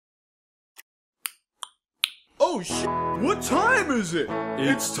Oh shit! What time is it?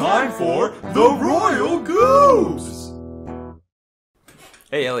 It's time for the Royal Goobs!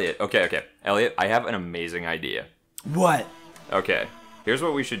 Hey, Elliot. Okay. Elliot, I have an amazing idea. What? Okay, here's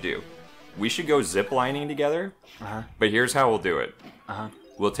what we should do. We should go ziplining together, but here's how we'll do it.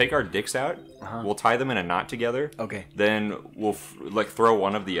 We'll take our dicks out, we'll tie them in a knot together, Okay. then we'll throw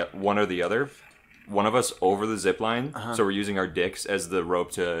one or the other, one of us over the zip line, so we're using our dicks as the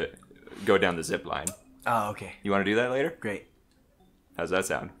rope to go down the zip line. Oh, okay. You want to do that later? Great. How's that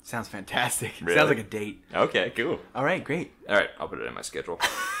sound? Sounds fantastic. Really? Sounds like a date. Okay, cool. All right, great. All right, I'll put it in my schedule.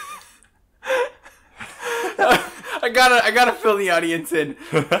 I gotta fill the audience in.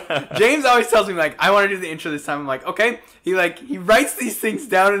 James always tells me, like, I want to do the intro this time. I'm like, okay. He writes these things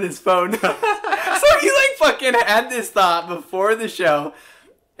down in his phone. So he fucking had this thought before the show.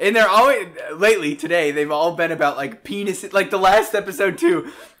 And they're always, lately, today, they've all been about, like, penis, like the last episode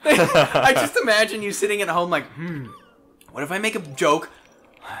too. I just imagine you sitting at home like, what if I make a joke,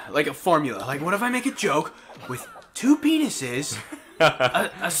 like a formula? Like, what if I make a joke with two penises,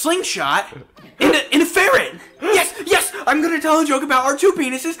 a slingshot, and a ferret? Yes, I'm going to tell a joke about our two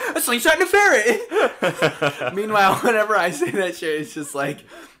penises, a slingshot, and a ferret. Meanwhile, whenever I say that shit, it's just like,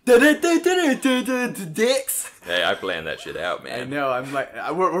 dicks. Hey, I planned that shit out, man. I know, I'm like,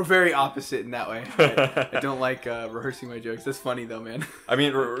 we're very opposite in that way. I don't like rehearsing my jokes. That's funny though, man. I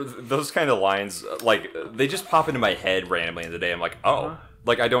mean, those kind of lines, like, they just pop into my head randomly in the day. I'm like, oh,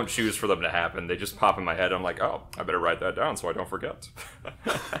 like, I don't choose for them to happen. They just pop in my head. I'm like, oh, I better write that down so I don't forget.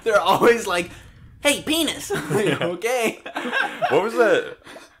 They're always like, hey, penis. Okay. What was that?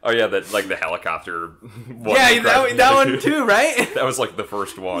 Oh, yeah, that, like, the helicopter one. Yeah, that one too, right? That was, like, the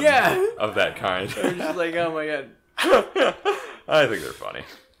first one of that kind. They're just like, oh my god. I think they're funny.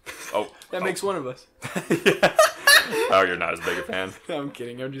 Oh. That makes one of us. Yeah. Oh, you're not as big a fan? No, I'm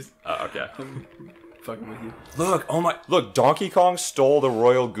kidding. I'm just okay. I'm fucking with you. Look, Donkey Kong stole the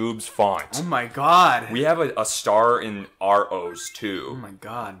Royal Goobs font. Oh my god. We have a star in our O's, too. Oh my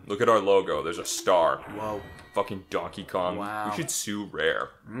god. Look at our logo. There's a star. Whoa. Fucking Donkey Kong. Wow. We should sue Rare.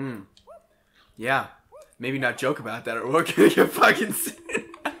 Yeah. Maybe not joke about that or we're gonna get fucking sued.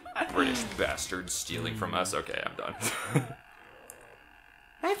 British bastards stealing from us. Okay, I'm done.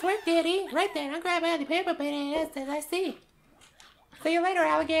 Nice work, Daddy. Right then, I'll grab all the paper bananas as I see. See you later,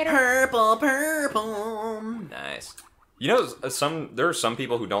 alligator. Purple. Nice. You know, there are some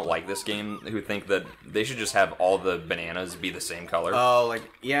people who don't like this game who think that they should just have all the bananas be the same color. Oh, like,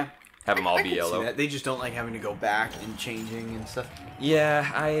 yeah. Have them all I be can yellow. see that. They just don't like having to go back and changing and stuff.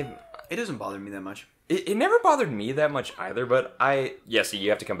 Yeah, It doesn't bother me that much. It never bothered me that much either, but see, you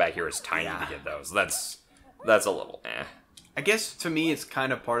have to come back here as tiny to get those. That's a little I guess to me it's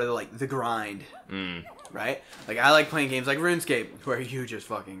kind of part of the grind. Right? Like I like playing games like RuneScape where you just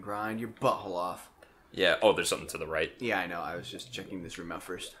fucking grind your butthole off. Yeah. Oh, there's something to the right. Yeah, I know. I was just checking this room out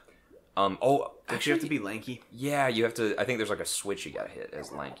first. Oh, Don't actually, you have to be lanky? Yeah, you have to. I think there's like a switch you gotta hit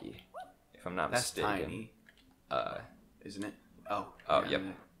as lanky, if I'm not That's mistaken. tiny. Isn't it? Oh. Oh, yeah, yep.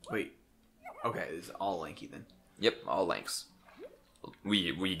 Wait. Okay, it's all lanky then. Yep, all lanks.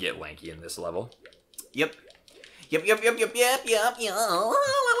 We get lanky in this level. Yep. Yep.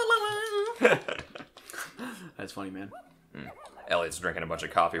 That's funny, man. Elliot's drinking a bunch of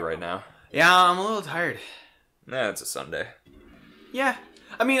coffee right now. Yeah, I'm a little tired. Nah, it's a Sunday. Yeah.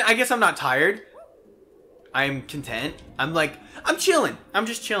 I mean, I guess I'm not tired. I'm content. I'm chilling. I'm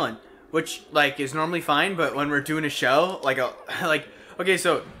just chilling. Which, is normally fine, but when we're doing a show, okay,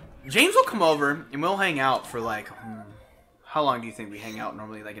 so James will come over and we'll hang out for how long do you think we hang out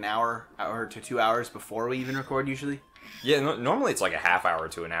normally? Like an hour to 2 hours before we even record usually? Yeah, normally it's like a half hour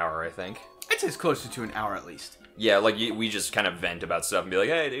to an hour, I think. I'd say it's closer to an hour at least. Yeah, we just kind of vent about stuff and be like,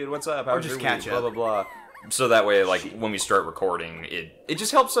 hey, dude, what's up? How's just your catch week? up. Blah, blah, blah. So that way, when we start recording, it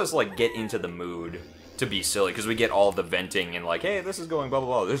just helps us, get into the mood to be silly, because we get all the venting and, hey, this is going blah, blah,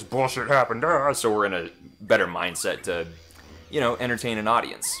 blah, this bullshit happened, so we're in a better mindset to, entertain an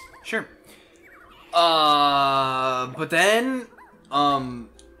audience. Sure. But then, so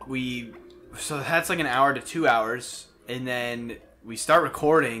that's like an hour to 2 hours, and then we start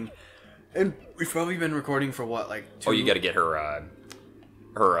recording, and we've probably been recording for what, 2? Oh, you gotta get her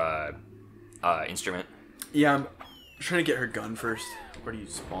instrument. Yeah, I'm trying to get her gun first. Where do you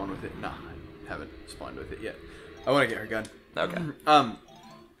spawn with it? No, I haven't spawned with it yet. I want to get her gun. Okay.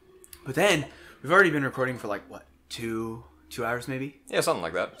 But then, we've already been recording for what, 2 hours maybe? Yeah, something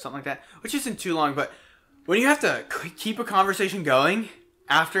like that. Something like that, which isn't too long, but when you have to keep a conversation going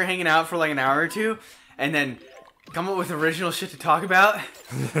after hanging out for an hour or two, and then come up with original shit to talk about,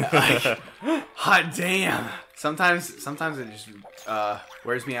 hot damn. Sometimes it just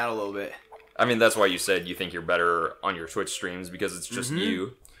wears me out a little bit. I mean, that's why you said you think you're better on your Twitch streams, because it's just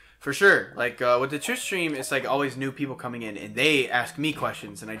you. For sure. Like, with the Twitch stream, it's like always new people coming in, and they ask me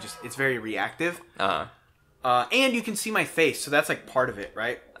questions, and it's very reactive. And you can see my face, so that's like part of it,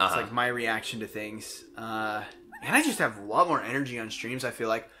 right? It's like my reaction to things. And I just have a lot more energy on streams, I feel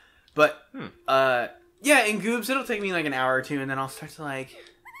like. But, yeah, in Goobs, it'll take me like an hour or two, and then I'll start to like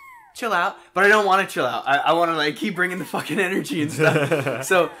chill out. But I don't want to chill out. I want to like keep bringing the fucking energy and stuff.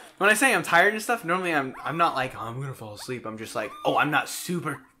 So when I say I'm tired and stuff, normally I'm not like, oh, I'm gonna fall asleep. I'm just like, oh, I'm not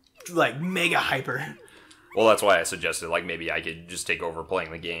super like mega hyper. Well, that's why I suggested like maybe I could just take over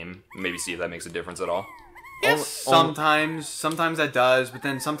playing the game. Maybe see if that makes a difference at all. Yes, sometimes that does, but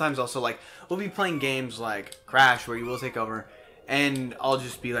then sometimes also like we'll be playing games like Crash where you will take over, and I'll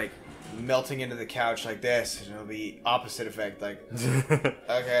just be like melting into the couch like this, and it'll be opposite effect. Like,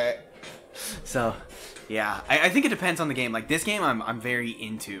 okay. So, yeah, I think it depends on the game. Like this game, I'm very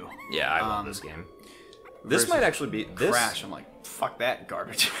into. Yeah, I love this game. This might actually be Crash. I'm like, fuck that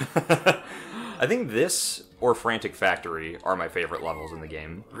garbage. I think this or Frantic Factory are my favorite levels in the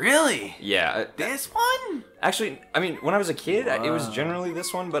game. Really? Yeah. This one? Actually, I mean, when I was a kid, it was generally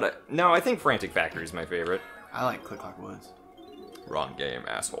this one, but no, I think Frantic Factory is my favorite. I like Click Clock Woods. Wrong game,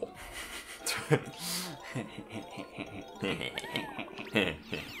 asshole.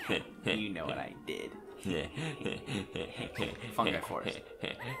 You know what I did. Fungi Forest.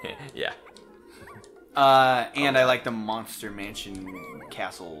 Yeah. And I like the Monster Mansion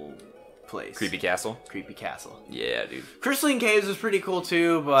Castle place. Creepy Castle? Creepy Castle. Yeah, dude. Crystalline Caves is pretty cool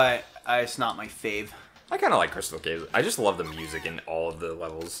too, but it's not my fave. I kind of like Crystal Caves. I just love the music in all of the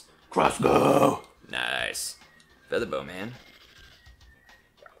levels. Crossbow! Nice. Featherbow, man.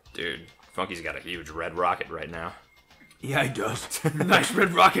 Dude, Funky's got a huge red rocket right now. Yeah, he does. Nice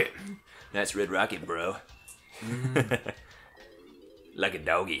red rocket. Nice red rocket, bro. Like a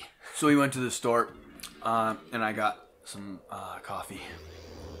doggy. So we went to the store, and I got some coffee.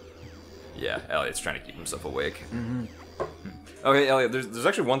 Yeah, Elliot's trying to keep himself awake. Okay, Elliot, there's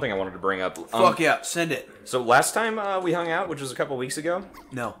actually one thing I wanted to bring up. Fuck yeah, send it. So last time we hung out, which was a couple weeks ago,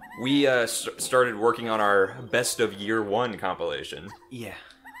 No. we started working on our Best of Year 1 compilation. Yeah.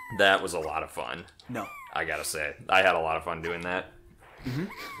 That was a lot of fun. No. I gotta say, I had a lot of fun doing that.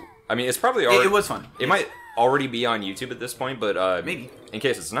 I mean, it's probably already... It was fun. It might already be on YouTube at this point, but Maybe. In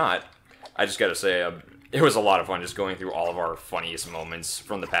case it's not, I just gotta say, it was a lot of fun just going through all of our funniest moments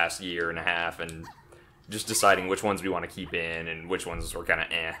from the past year and a half, and just deciding which ones we want to keep in and which ones were kind of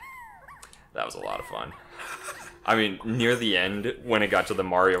eh. That was a lot of fun. I mean, near the end, when it got to the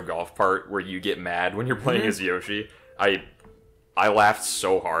Mario Golf part where you get mad when you're playing as Yoshi, I laughed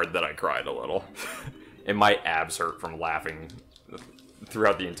so hard that I cried a little. And my abs hurt from laughing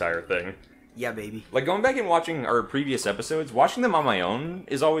throughout the entire thing. Yeah, baby. Like, going back and watching our previous episodes, watching them on my own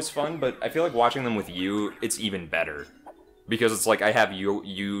is always fun, but I feel like watching them with you, it's even better. Because it's like I have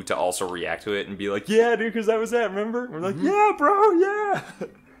you to also react to it and be like, yeah, dude, because that was that, remember? We're like, yeah, bro, yeah!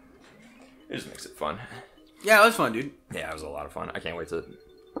 It just makes it fun. Yeah, it was fun, dude. Yeah, it was a lot of fun. I can't wait to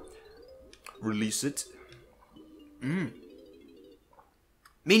release it. Me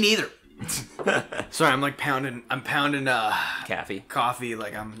neither. Sorry, I'm like pounding Caffey. coffee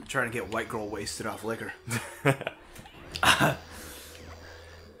like I'm trying to get white girl wasted off liquor. White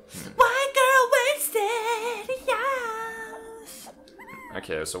girl wasted, yes.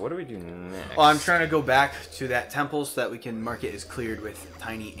 Okay, so what do we do next? Well, I'm trying to go back to that temple so that we can mark it as cleared with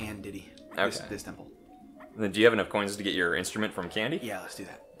Tiny and Diddy. Okay. This temple. Then do you have enough coins to get your instrument from Candy? Yeah, let's do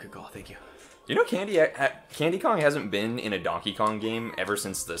that. Good call, thank you. You know Candy Kong hasn't been in a Donkey Kong game ever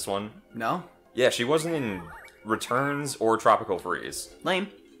since this one? No? Yeah, she wasn't in Returns or Tropical Freeze. Lame.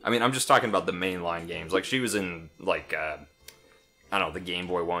 I mean, I'm just talking about the mainline games. Like, she was in, like, I don't know, the Game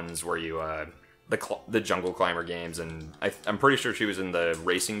Boy ones where you, the Jungle Climber games, and I'm pretty sure she was in the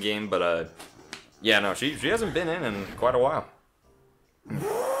racing game, but, yeah, no, she hasn't been in quite a while.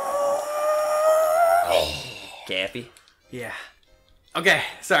 Cappy? Yeah. Okay,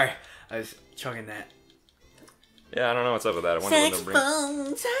 sorry. I was chugging that. Yeah, I don't know what's up with that. I wonder when they'll bring...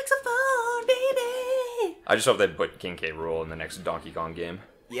 Saxophone, baby! I just hope they put King K. Rool in the next Donkey Kong game.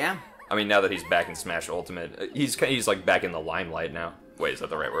 Yeah. I mean, now that he's back in Smash Ultimate, he's like back in the limelight now. Wait, is that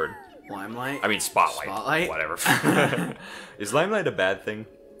the right word? Limelight? I mean, spotlight. Spotlight? Whatever. Is limelight a bad thing?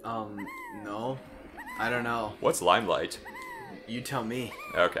 No. I don't know. What's limelight? You tell me.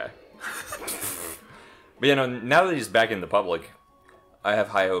 Okay. But you know, now that he's back in the public, I have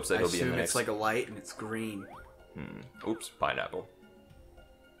high hopes that he'll be in the next. It's like a light and it's green. Oops, pineapple.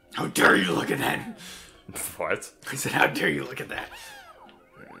 How dare you look at that? What? I said, how dare you look at that?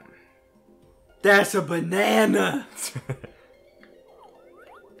 That's a banana.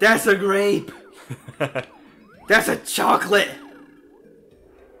 That's a grape. That's a chocolate.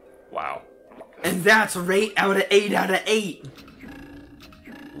 Wow. And that's a rate out of 8 out of 8.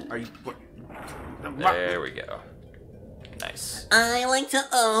 Are you... There we go. Nice. I like to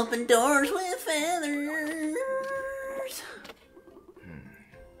open doors with feathers.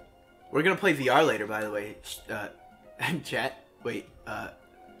 We're gonna play VR later, by the way. Chat. Wait,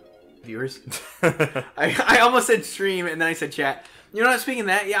 viewers. I almost said stream and then I said chat. You know what, speaking of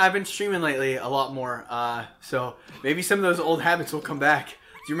that, yeah, I've been streaming lately a lot more. So maybe some of those old habits will come back. Do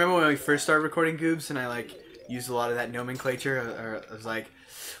you remember when we first started recording Goobs and I like used a lot of that nomenclature? Or I was like,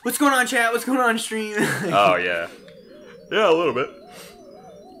 what's going on, chat? What's going on, stream? Oh, yeah. Yeah, a little bit.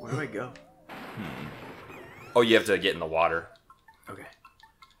 Where do I go? Oh, you have to get in the water. Okay.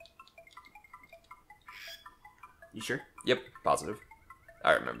 You sure? Yep, positive.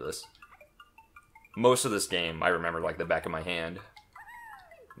 I remember this. Most of this game, I remember like the back of my hand.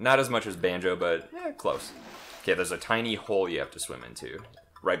 Not as much as Banjo, but close. Okay, there's a tiny hole you have to swim into.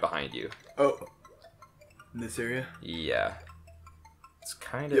 Right behind you. Oh. In this area? Yeah. It's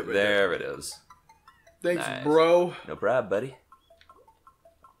kind of... there it is. Thanks, Nice. bro. No problem, buddy.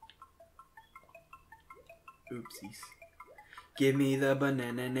 Oopsies. Give me the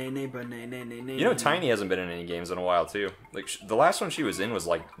banana, banana. You know, Tiny hasn't been in any games in a while, too. Like, the last one she was in was,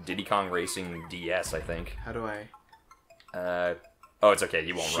 like, Diddy Kong Racing DS, I think. How do I... Oh, it's okay.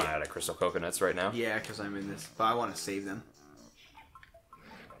 You won't run out of Crystal Coconuts right now. Yeah, because I'm in this. But I want to save them.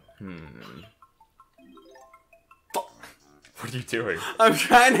 What are you doing? I'm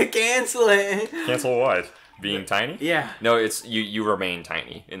trying to cancel it. Cancel what? Being tiny? Yeah. No, it's... You remain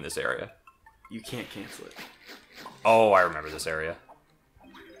tiny in this area. You can't cancel it. Oh, I remember this area.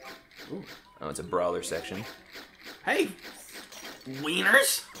 Ooh. Oh, it's a brawler section. Hey,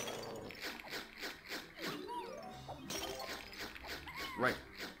 wieners. Right.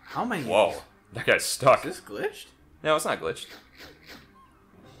 How many? Whoa, that guy's stuck. Is this glitched? No, it's not glitched.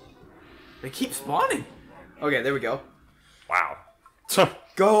 They keep spawning. Okay, there we go. Wow.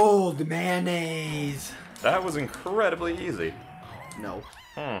 Gold mayonnaise. That was incredibly easy. No.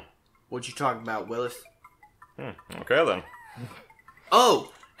 Hmm. What you talking about, Willis? Okay, then.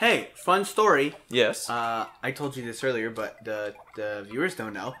 Oh, hey, fun story. Yes. I told you this earlier, but the viewers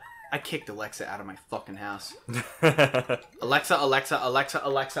don't know. I kicked Alexa out of my fucking house. Alexa, Alexa, Alexa,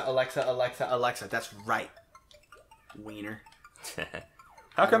 Alexa, Alexa, Alexa, Alexa. That's right. Wiener.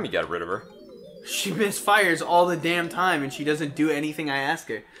 How come you got rid of her? She misfires all the damn time and she doesn't do anything I ask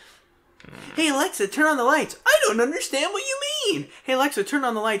her. Hey Alexa, turn on the lights. I don't understand what you mean. Hey Alexa, turn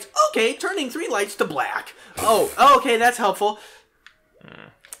on the lights. Okay, turning 3 lights to black. Oh, okay, that's helpful.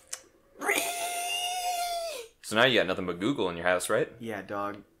 So now you got nothing but Google in your house, right? Yeah,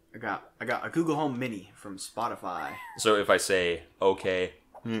 dog. I got a Google Home Mini from Spotify. So if I say, okay,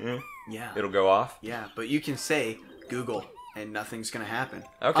 Yeah. it'll go off? Yeah, but you can say Google and nothing's gonna happen.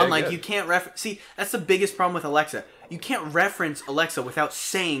 Okay, Unlike good. you can't see, that's the biggest problem with Alexa. You can't reference Alexa without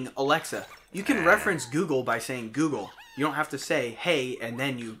saying Alexa. You can reference Google by saying Google. You don't have to say hey and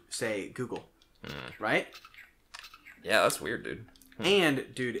then you say Google. Right? Yeah, that's weird, dude. And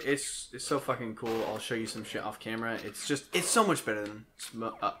dude, it's so fucking cool. I'll show you some shit off camera. It's so much better than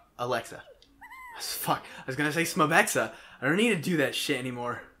Alexa. Fuck. I was gonna say Smabexa. I don't need to do that shit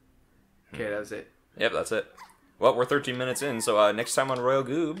anymore. Okay, that was it. Yep, that's it. Well, we're 13 minutes in, so next time on Royal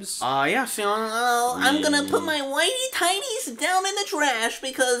Goobs... Yeah, so... I'm gonna put my whitey tighties down in the trash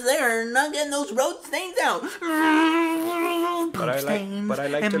because they're not getting those road stains out. But I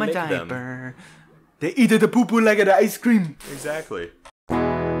like to make them. They eat the poo-poo like the ice cream. Exactly.